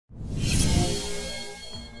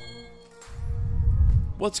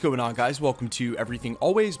What's going on, guys? Welcome to Everything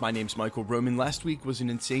Always. My name's Michael Roman. Last week was an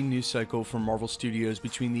insane news cycle from Marvel Studios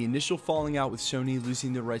between the initial falling out with Sony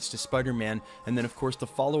losing the rights to Spider-Man, and then of course the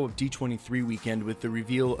follow-up D23 weekend with the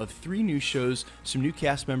reveal of 3 new shows, some new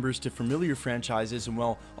cast members to familiar franchises, and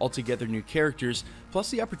well, altogether new characters,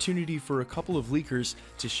 plus the opportunity for a couple of leakers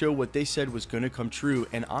to show what they said was going to come true.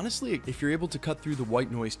 And honestly, if you're able to cut through the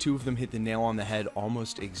white noise, 2 of them hit the nail on the head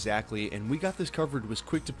almost exactly. And we got this covered, was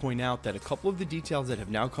quick to point out that a couple of the details that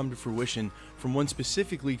have now come to fruition from one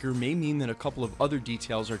specific leaker may mean that a couple of other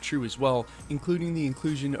details are true as well, including the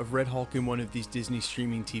inclusion of Red Hulk in one of these Disney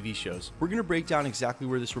streaming TV shows. We're going to break down exactly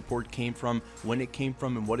where this report came from, when it came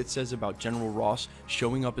from, and what it says about General Ross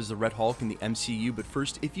showing up as the Red Hulk in the MCU. But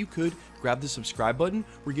first, if you could, grab the subscribe button.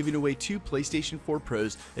 We're giving away 2 PlayStation 4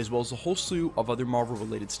 Pros, as well as a whole slew of other Marvel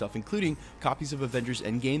related stuff, including copies of Avengers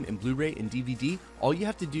Endgame in Blu-ray and DVD. All you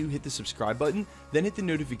have to do, hit the subscribe button, then hit the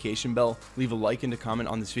notification bell, leave a like and a comment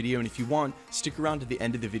on this video, and if you want, stick around to the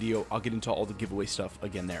end of the video. I'll get into all the giveaway stuff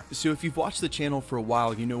again there. So if you've watched the channel for a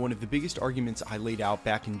while, you know one of the biggest arguments I laid out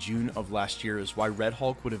back in June of last year is why Red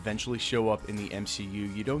Hulk would eventually show up in the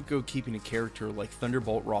MCU. You don't go keeping a character like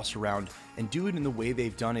Thunderbolt Ross around and do it in the way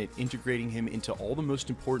they've done it, integrating him into all the most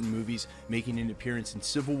important movies, making an appearance in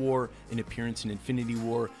Civil War, an appearance in Infinity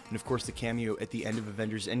War, and of course the cameo at the end of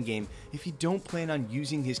Avengers Endgame. If you don't plan on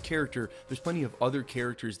using his character, there's plenty of other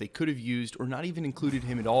characters they could have used or not even included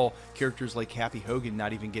him at all. Characters like Happy Hogan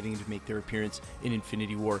not even getting to make their appearance in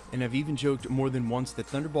Infinity War. And I've even joked more than once that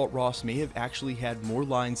Thunderbolt Ross may have actually had more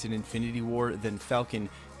lines in Infinity War than Falcon.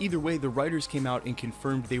 Either way, the writers came out and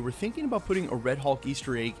confirmed they were thinking about putting a Red Hulk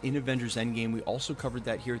Easter egg in Avengers Endgame. We also covered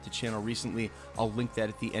that here at the channel recently. I'll link that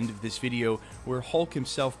at the end of this video, where Hulk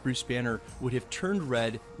himself, Bruce Banner, would have turned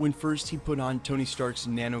red when first he put on Tony Stark's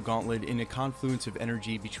nano gauntlet in a confluence of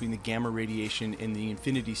energy between the gamma radiation and the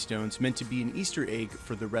Infinity Stones, meant to be an Easter egg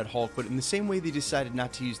for the Red Hulk. But in the same way they decided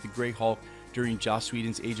not to use the Grey Hulk during Joss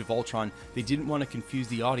Whedon's Age of Ultron, they didn't want to confuse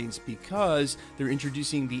the audience because they're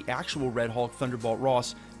introducing the actual Red Hulk, Thunderbolt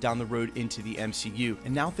Ross, down the road into the MCU.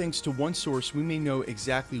 And now, thanks to one source, we may know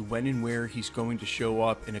exactly when and where he's going to show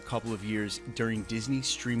up in a couple of years during Disney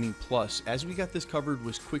Streaming Plus. As we got this covered,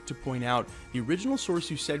 was quick to point out the original source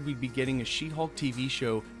who said we'd be getting a She-Hulk TV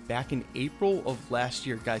show back in April of last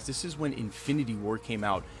year. Guys, this is when Infinity War came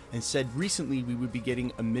out, and said recently we would be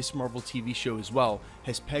getting a Miss Marvel TV show as well,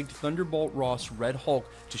 has pegged Thunderbolt Ross, Red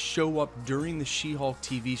Hulk, to show up during the She-Hulk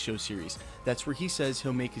TV show series. That's where he says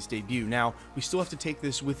he'll make his debut. Now, we still have to take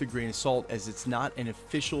this with a grain of salt, as it's not an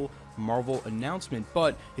official Marvel announcement,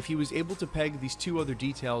 but if he was able to peg these 2 other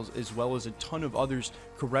details as well as a ton of others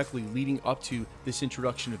correctly leading up to this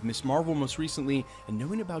introduction of Miss Marvel most recently, and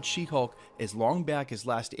knowing about She-Hulk as long back as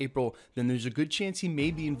last April, then there's a good chance he may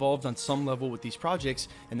be involved on some level with these projects.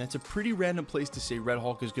 And that's a pretty random place to say Red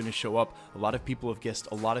Hulk is going to show up. A lot of people have guessed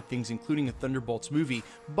a lot of things, including a Thunderbolts movie,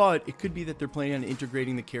 but it could be that they're planning on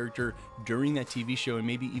integrating the character during that TV show and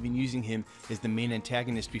maybe even using him as the main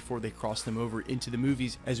antagonist before they cross them over into the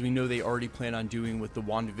movies, as we know they already plan on doing with the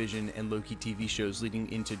WandaVision and Loki TV shows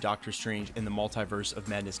leading into Doctor Strange and the Multiverse of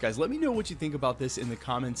Madness. Guys, let me know what you think about this in the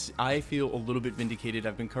comments. I feel a little bit vindicated.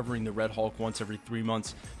 I've been covering the Red Hulk once every 3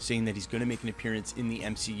 months, saying that he's going to make an appearance in the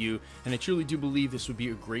MCU, and I truly do believe this would be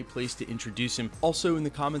a great place to introduce him. Also, in the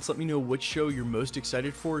comments, let me know which show you're most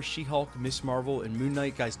excited for: She-Hulk, Miss Marvel, and Moon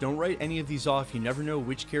Knight. Guys, don't write any of these off. You never know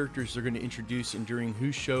which characters they're going to introduce and during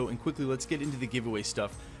whose show. And quickly, let's get into the giveaway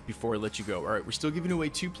stuff before I let you go. All right, we're still giving away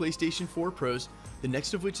 2 PlayStation 4 Pros, the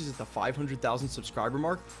next of which is at the 500,000 subscriber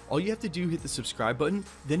mark. All you have to do, hit the subscribe button,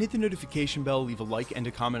 then hit the notification bell, leave a like and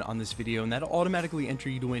a comment on this video, and that'll automatically enter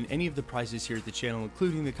you to win any of the prizes here at the channel,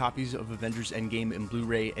 including the copies of Avengers Endgame in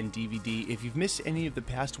Blu-ray and DVD. If you've missed any of the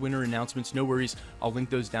past winner announcements, no worries, I'll link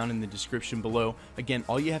those down in the description below. Again,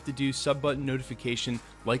 all you have to do, sub button, notification,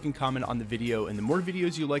 like and comment on the video, and the more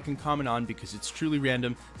videos you like and comment on, because it's truly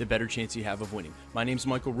random, the better chance you have of winning. My name's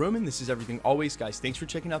Michael Roman. This is Everything Always. Guys, thanks for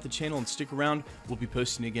checking out the channel, and stick around. We'll be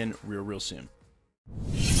posting again real soon.